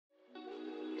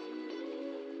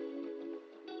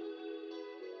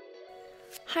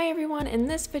Hi everyone, in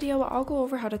this video I'll go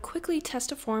over how to quickly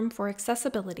test a form for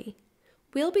accessibility.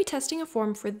 We'll be testing a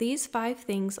form for these 5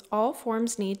 things all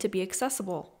forms need to be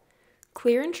accessible: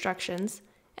 clear instructions,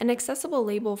 an accessible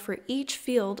label for each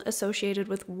field associated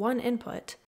with one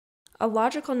input, a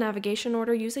logical navigation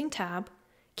order using tab,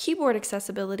 keyboard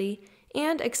accessibility,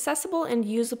 and accessible and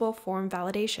usable form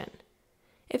validation.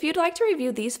 If you'd like to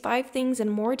review these 5 things in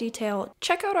more detail,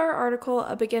 check out our article,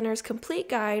 A Beginner's Complete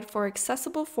Guide for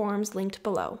Accessible Forms, linked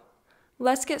below.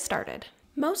 Let's get started.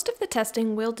 Most of the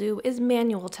testing we'll do is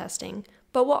manual testing,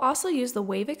 but we'll also use the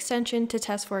Wave extension to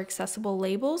test for accessible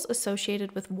labels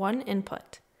associated with one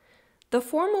input. The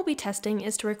form we'll be testing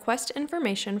is to request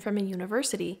information from a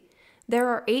university. There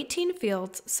are 18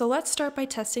 fields, so let's start by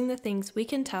testing the things we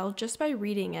can tell just by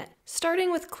reading it,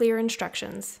 starting with clear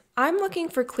instructions. I'm looking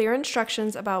for clear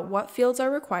instructions about what fields are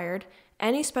required,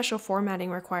 any special formatting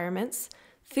requirements,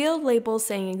 field labels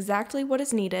saying exactly what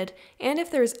is needed, and if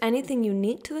there is anything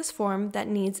unique to this form that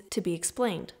needs to be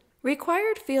explained.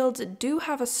 Required fields do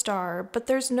have a star, but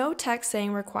there's no text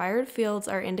saying required fields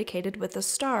are indicated with a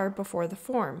star before the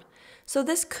form, so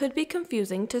this could be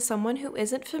confusing to someone who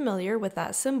isn't familiar with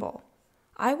that symbol.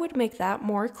 I would make that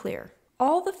more clear.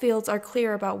 All the fields are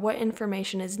clear about what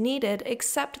information is needed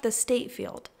except the state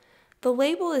field. The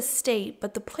label is state,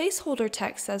 but the placeholder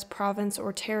text says province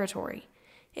or territory.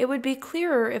 It would be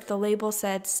clearer if the label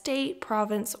said state,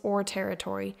 province, or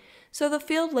territory, so the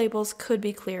field labels could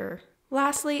be clearer.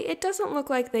 Lastly, it doesn't look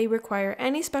like they require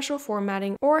any special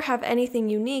formatting or have anything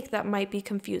unique that might be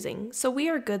confusing, so we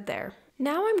are good there.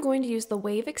 Now I'm going to use the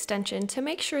Wave extension to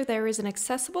make sure there is an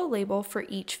accessible label for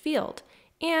each field,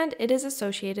 and it is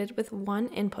associated with one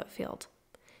input field.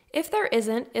 If there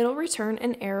isn't, it'll return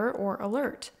an error or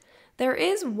alert. There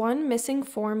is one missing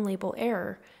form label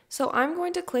error, so I'm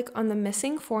going to click on the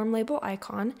missing form label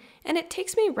icon, and it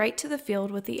takes me right to the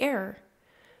field with the error.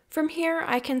 From here,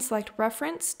 I can select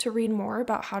Reference to read more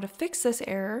about how to fix this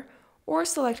error, or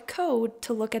select Code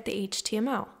to look at the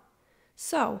HTML.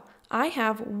 So, I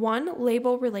have one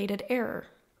label-related error.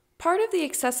 Part of the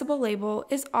accessible label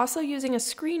is also using a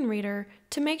screen reader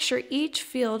to make sure each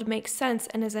field makes sense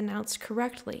and is announced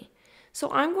correctly. So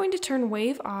I'm going to turn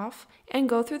Wave off and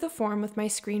go through the form with my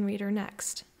screen reader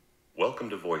next. Welcome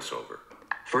to VoiceOver.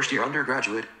 First year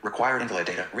undergraduate, required invalid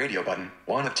data, radio button,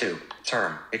 1 of 2,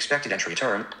 term, expected entry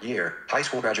term, year, high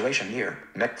school graduation year,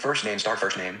 first name star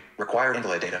first name, required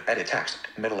invalid data, edit text,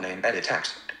 middle name, edit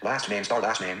text, last name star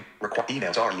last name,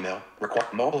 email star email,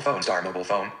 mobile phone star mobile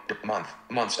phone,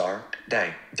 month star,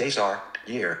 day star,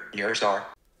 year star.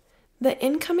 The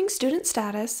incoming student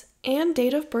status and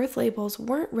date of birth labels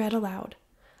weren't read aloud.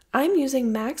 I'm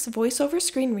using Mac's VoiceOver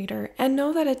screen reader and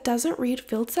know that it doesn't read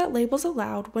field set labels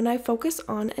aloud when I focus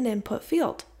on an input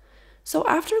field. So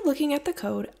after looking at the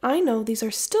code, I know these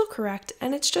are still correct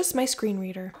and it's just my screen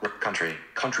reader.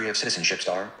 Country of citizenship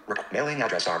star, mailing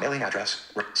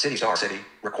address, city star city,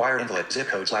 required invalid zip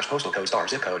code / postal code star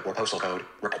zip code or postal code,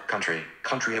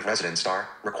 country of residence star,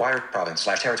 required province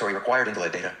 / territory, required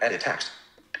invalid data, edit text.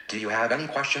 Do you have any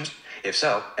questions? If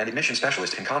so, an admission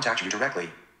specialist can contact you directly.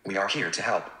 We are here to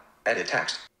help. Edit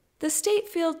text. The state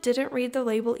field didn't read the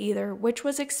label either, which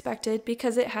was expected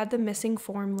because it had the missing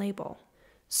form label.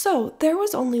 So there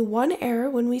was only one error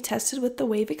when we tested with the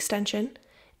Wave extension,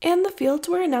 and the fields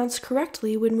were announced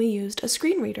correctly when we used a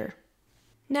screen reader.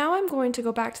 Now I'm going to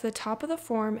go back to the top of the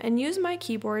form and use my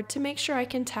keyboard to make sure I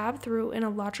can tab through in a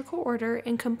logical order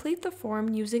and complete the form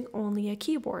using only a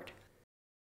keyboard.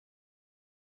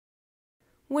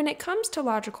 When it comes to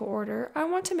logical order, I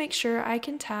want to make sure I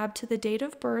can tab to the date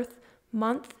of birth,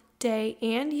 month, day,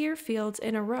 and year fields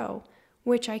in a row,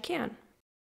 which I can.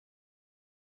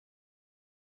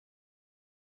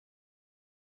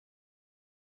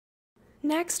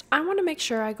 Next, I want to make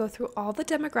sure I go through all the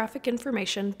demographic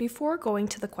information before going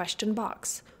to the question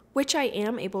box, which I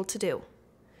am able to do.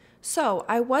 So,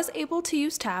 I was able to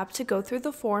use tab to go through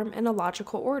the form in a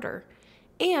logical order,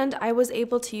 and I was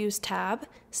able to use tab,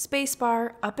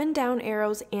 spacebar, up and down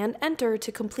arrows, and enter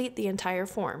to complete the entire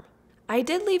form. I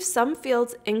did leave some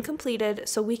fields incompleted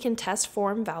so we can test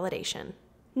form validation.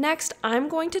 Next, I'm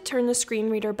going to turn the screen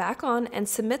reader back on and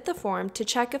submit the form to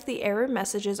check if the error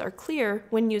messages are clear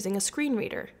when using a screen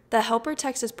reader, the helper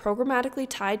text is programmatically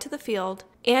tied to the field,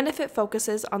 and if it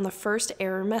focuses on the first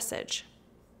error message.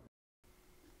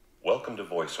 Welcome to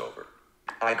VoiceOver.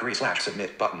 I agree /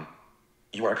 submit button.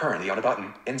 You are currently on a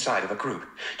button inside of a group.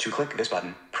 To click this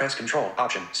button, press Control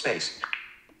Option Space.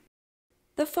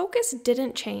 The focus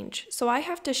didn't change, so I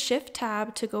have to Shift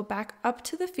Tab to go back up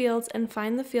to the fields and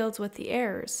find the fields with the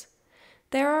errors.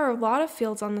 There are a lot of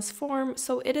fields on this form,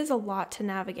 so it is a lot to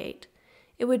navigate.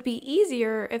 It would be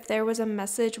easier if there was a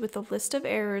message with a list of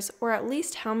errors, or at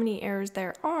least how many errors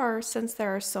there are since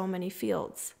there are so many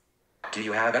fields. Do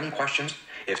you have any questions?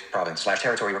 If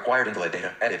province/territory required invalid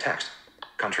data, edit text.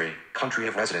 Country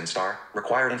of residence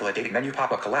required invalid data menu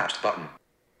pop-up collapsed button.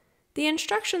 The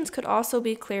instructions could also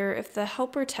be clearer if the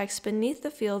helper text beneath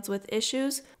the fields with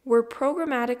issues were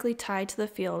programmatically tied to the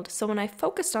field, so when I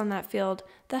focused on that field,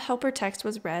 the helper text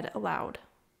was read aloud.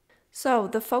 So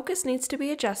the focus needs to be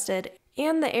adjusted,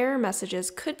 and the error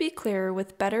messages could be clearer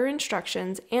with better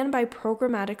instructions and by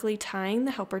programmatically tying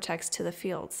the helper text to the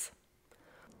fields.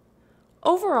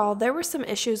 Overall, there were some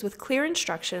issues with clear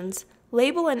instructions,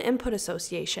 label and input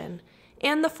association,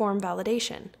 and the form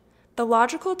validation. The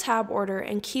logical tab order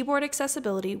and keyboard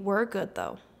accessibility were good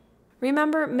though.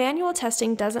 Remember, manual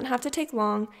testing doesn't have to take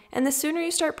long, and the sooner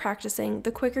you start practicing,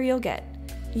 the quicker you'll get.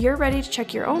 You're ready to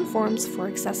check your own forms for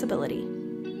accessibility.